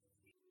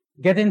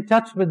Get in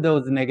touch with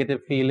those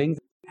negative feelings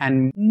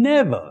and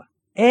never,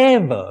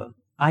 ever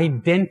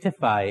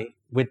identify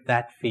with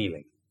that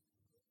feeling.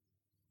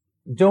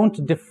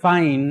 Don't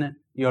define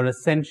your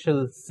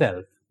essential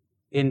self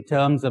in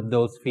terms of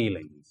those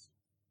feelings.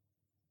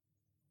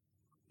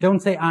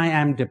 Don't say, I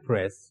am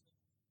depressed.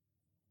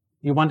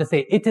 You want to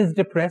say, it is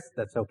depressed,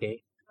 that's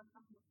okay.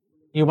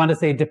 You want to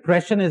say,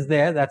 depression is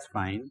there, that's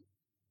fine.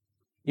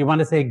 You want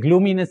to say,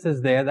 gloominess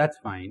is there, that's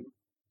fine.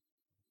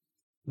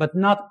 But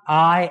not,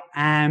 I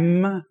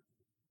am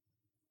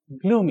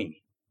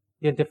gloomy.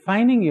 You're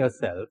defining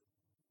yourself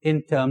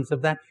in terms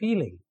of that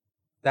feeling.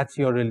 That's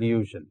your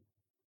illusion.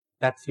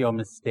 That's your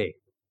mistake.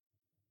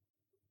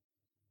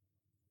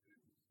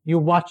 You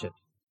watch it.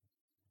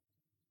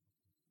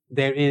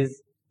 There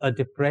is a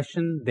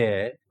depression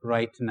there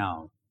right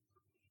now.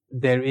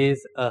 There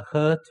is a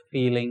hurt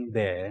feeling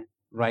there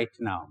right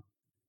now.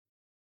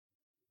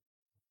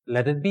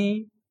 Let it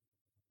be.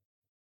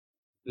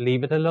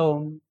 Leave it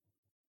alone.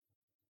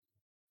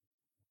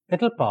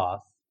 It'll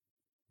pass.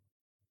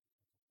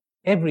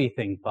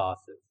 Everything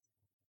passes.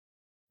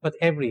 But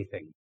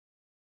everything.